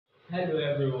Hello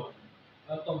everyone,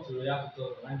 welcome to Royal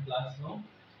Tutors online platform.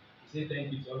 We say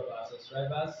thank you to all of our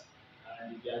subscribers,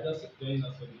 and if you are just joining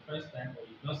us for the first time or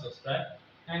you've not subscribed,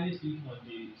 kindly click on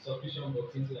the subscription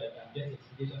button so that you can get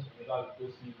notifications whenever we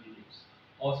post new videos.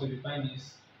 Also, if you find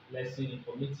this lesson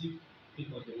informative, click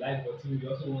on the like button. We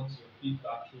also want your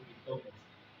feedback through the comments.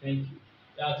 Thank you.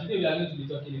 Today we are going to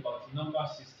be talking about number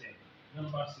system.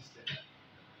 Number system.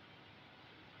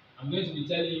 I'm going to be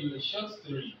telling you a short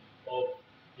story of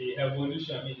the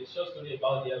evolution, a short story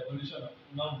about the evolution of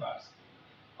numbers.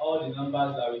 All the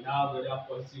numbers that we have, whether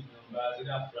positive numbers,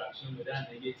 whether fraction, whether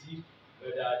negative,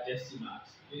 whether decimals.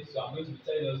 Okay, so I'm going to be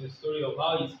telling us the story of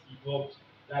how it evolved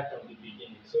right from the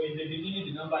beginning. So in the beginning,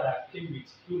 the number that came with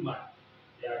human,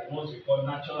 they are the ones we call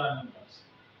natural numbers.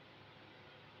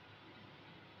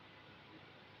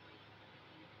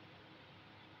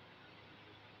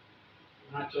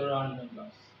 Natural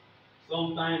numbers.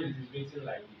 Sometimes it is written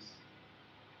like this.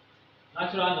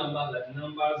 Natural numbers are the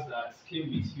numbers that came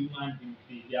with human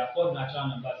being. They are called natural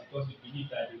numbers because we believe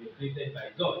that they were created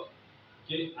by God.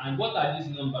 Okay, and what are these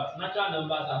numbers? Natural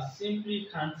numbers are simply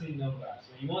counting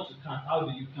numbers. When you want to count, how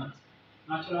do you count?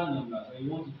 Natural numbers. When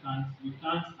you want to count, you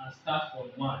count and start from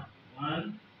one.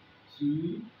 1,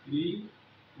 2, 3,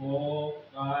 4,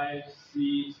 5,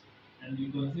 6, and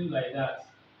you continue like that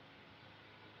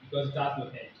because it has no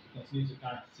end. You continue to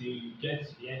count till you get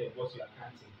to the end of what you are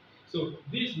counting. So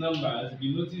these numbers, if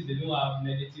you notice, they don't have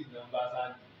negative numbers,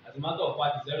 and as a matter of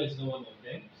fact, zero is not one of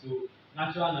them. So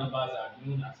natural numbers are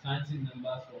known as counting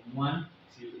numbers from 1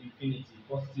 till infinity,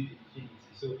 positive infinity.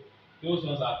 So those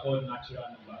ones are called natural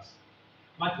numbers.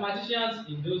 Mathematicians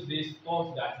in those days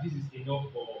thought that this is enough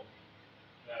for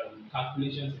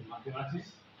calculations in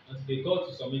mathematics, until they got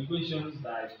to some equations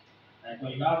like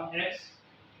when you have x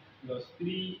plus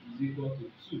 3 is equal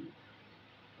to 2.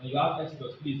 When you have x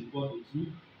plus 3 is equal to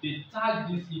 2, they tag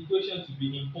this equation to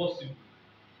be impossible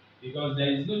because there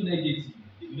is no negative.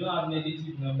 We don't have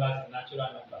negative numbers in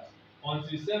natural numbers.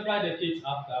 Until several decades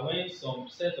after, when some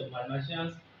set of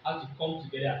mathematicians had to come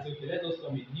together and say, okay, let us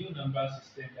form a new number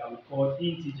system that we call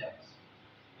integers.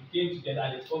 They came together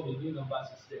and they formed a new number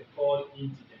system called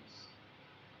integers,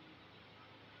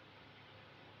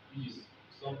 which is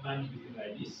sometimes written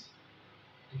like this.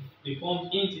 They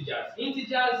formed integers.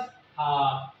 Integers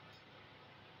are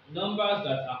numbers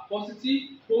that are positive,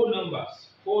 whole numbers.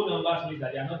 Whole numbers means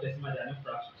that they are not decimal, they are not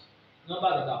fractions.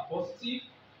 Numbers that are positive,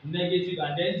 negative,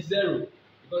 and then zero.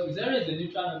 Because zero is a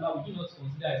neutral number, we do not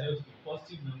consider zero to be a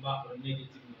positive number or a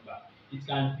negative number. It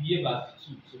can behave as the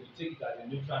two, so we take it as a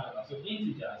neutral number. So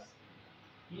integers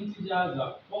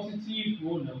are positive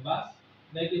whole numbers,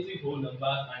 negative whole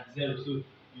numbers, and zero. So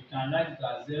you can write it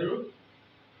as 0,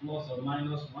 plus or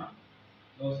minus 1,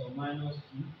 plus or minus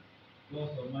 2, plus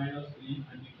or minus 3,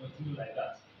 and you continue like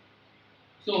that.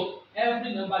 So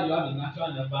every number you have in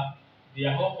natural number, they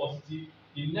are all positive.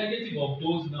 The negative of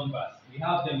those numbers, we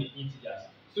have them in integers.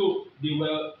 So they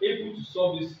were able to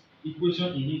solve this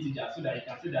equation in integers so that you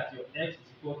can say that your x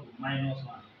is equal to minus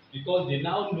 1 because they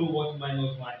now know what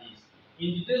minus 1 is.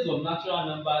 In the case of natural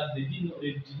numbers, they did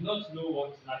not know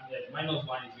what minus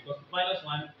 1 is because minus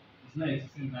 1 is not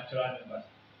existing in natural numbers.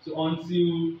 So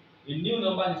until a new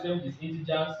number system which is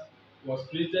integers was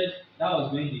created, that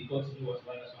was when they got to know what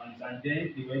minus 1 is, and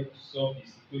then they were able to solve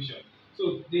this equation.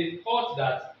 So they thought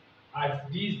that as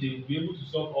this they would be able to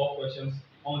solve all questions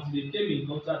until they came in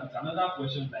contact with another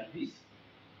question like this.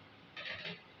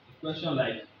 A question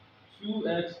like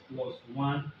 2x plus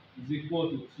 1 is equal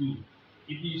to 2.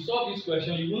 If you solve this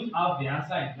question, you won't have the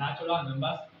answer in natural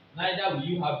numbers, neither will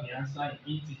you have the answer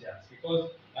in integers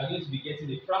because you are going to be getting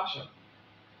a fraction.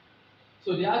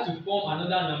 So they had to form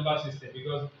another number system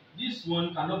because this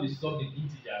one cannot be solved in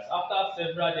integers. After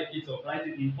several decades of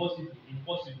writing impossible,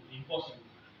 impossible, impossible,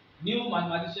 new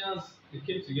mathematicians they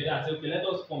came together and said, okay, let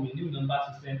us form a new number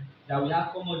system that will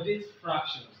accommodate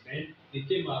fractions. Then they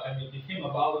came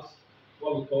about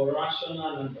what we call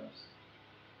rational numbers.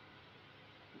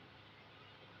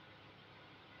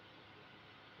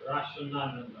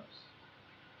 Rational numbers.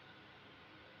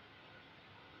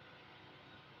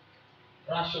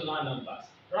 Rational numbers.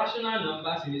 Rational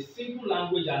numbers in a simple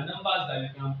language are numbers that you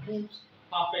can put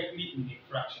perfectly in a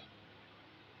fraction.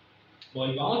 But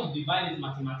if I want to divide it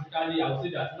mathematically, I would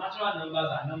say that natural numbers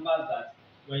are numbers that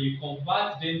when you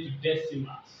convert them to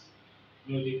decimals,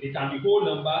 they can be whole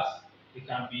numbers, they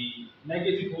can be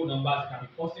negative whole numbers, they can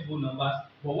be positive whole numbers.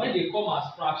 But when they come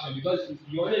as fraction, because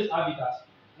you always have it as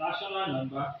rational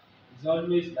number, is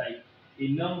always like a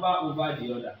number over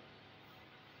the other.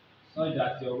 So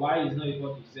that your y is not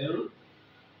equal to 0,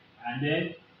 and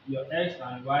then your x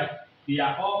and y, they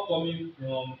are all coming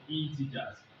from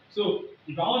integers. So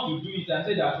if I want to do it and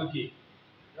say that okay,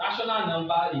 rational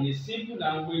number in a simple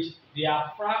language, they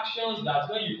are fractions that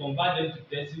when you convert them to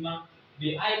decimal,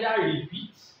 they either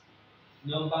repeat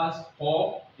numbers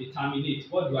or they terminate.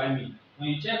 What do I mean? When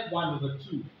you check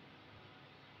 1/2,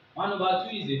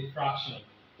 1/2 is a fraction.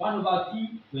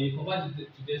 1/2, when you convert it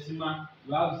to decimal,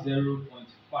 you have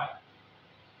 0.5.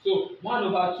 So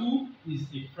 1/2 is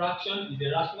a fraction, is a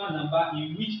rational number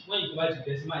in which when you convert it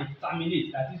to decimal, it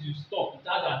terminates. That is, you stop. It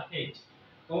has an end.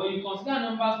 But when you consider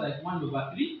numbers like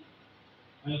 1/3,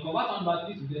 when you convert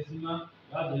 1/3 to decimal,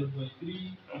 you have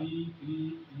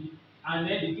 0.3333, and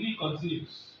then the 3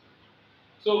 continues.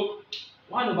 So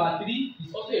 1/3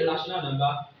 is also a rational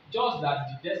number, just that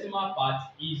the decimal part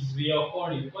is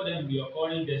reoccurring. We call them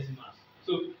reoccurring decimals.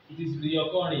 So it is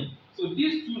reoccurring. So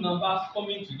these two numbers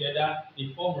coming together,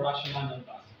 they form rational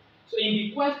numbers. So in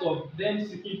the quest of them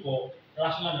seeking for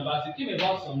rational numbers, it came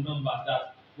about some numbers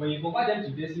that when you convert them to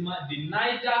decimal, they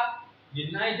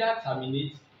neither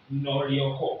terminate nor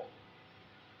reoccur.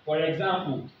 For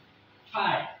example,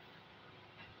 pi.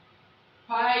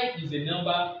 Pi is a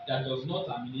number that does not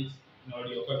terminate nor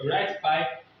reoccur. If you write pi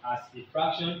as a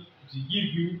fraction, it will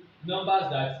give you numbers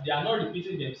that they are not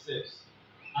repeating themselves,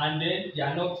 and then they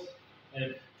are not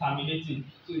terminating.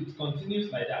 So it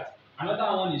continues like that.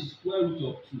 Another one is square root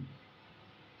of 2.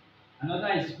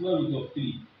 Another is square root of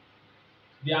 3.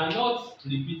 They are not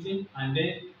repeating and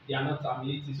then they are not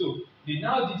terminating. So they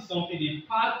now did something, they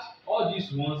packed all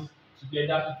these ones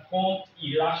together to form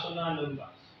irrational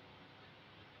numbers.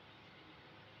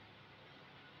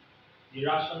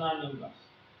 Irrational numbers.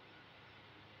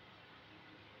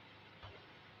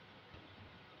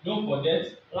 Don't forget,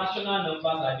 rational numbers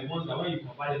are the ones that when you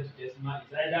convert them to decimal,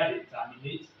 it's either they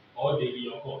terminate or they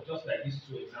reoccur, just like these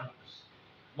two examples.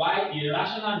 While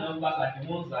irrational numbers are the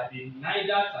ones that they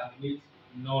neither terminate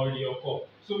nor reoccur.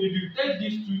 So if you take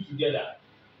these two together,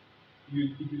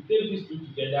 you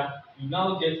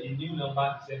now get a new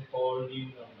number system called real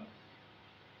numbers.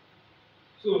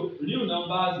 So real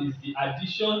numbers is the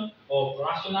addition of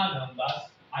rational numbers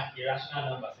and irrational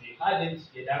numbers. So you add them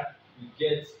together, you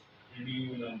get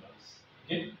real numbers.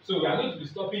 Okay, so we are going to be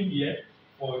stopping here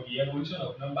for the evolution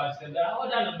of number system. There are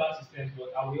other number systems,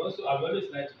 but I will always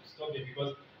like to stop there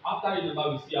because after a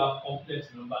number we still have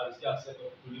complex numbers, we still have set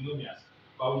of polynomials.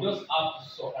 But we just have to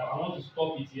stop. I want to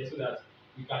stop it here so that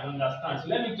we can understand. So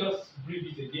let me just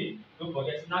brief it again. Don't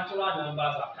forget, natural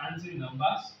numbers are counting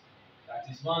numbers. That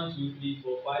is 1, 2, 3,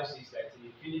 4, 5, 6, like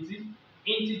infinity.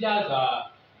 Integers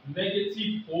are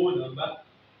negative whole number,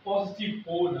 positive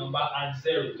whole number, and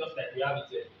 0, just like we have it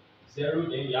here. 0,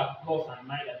 then we have plus and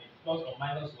minus, plus or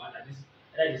minus 1, and this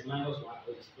either is minus 1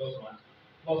 or is plus 1,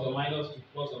 plus or minus 2,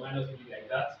 plus or minus 3, like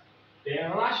that.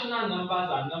 Then rational numbers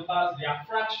are numbers, they are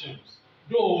fractions.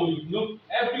 Though you know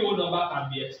every whole number can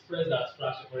be expressed as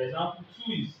fraction. For example,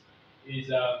 2 is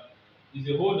a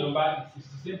whole number, it's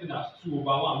the same thing as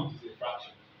 2/1, which is a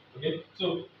fraction. Okay,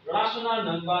 so rational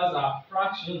numbers are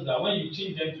fractions that when you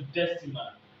change them to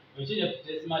decimal,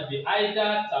 they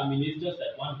either terminate just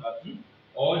like 1/2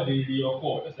 or they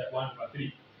reoccur just like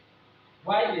 1/3.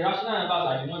 While irrational numbers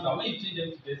are the ones that when you change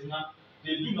them to decimal,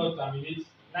 they do not terminate,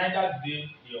 neither do they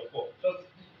reoccur.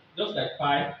 Just like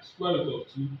pi, square root of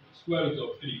 2, square root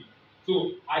of 3.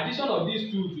 So addition of these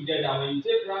two together, when you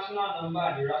take rational number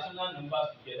and irrational numbers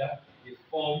together, they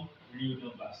form real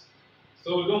numbers.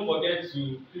 So don't forget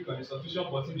to click on the subscription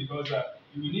button because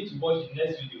you will need to watch the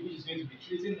next video, which is going to be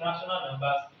treating rational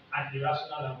numbers and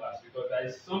irrational numbers, because there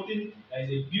is a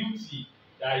beauty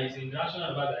that is in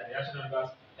rational numbers and irrational numbers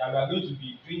that we are going to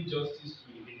be doing justice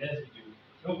to in the next video.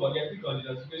 Don't forget, click on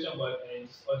the notification button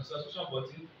or the subscription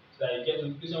button so that you get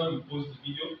notification when we post the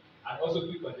video, and also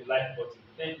click on the like button.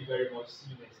 Thank you very much. See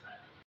you next time.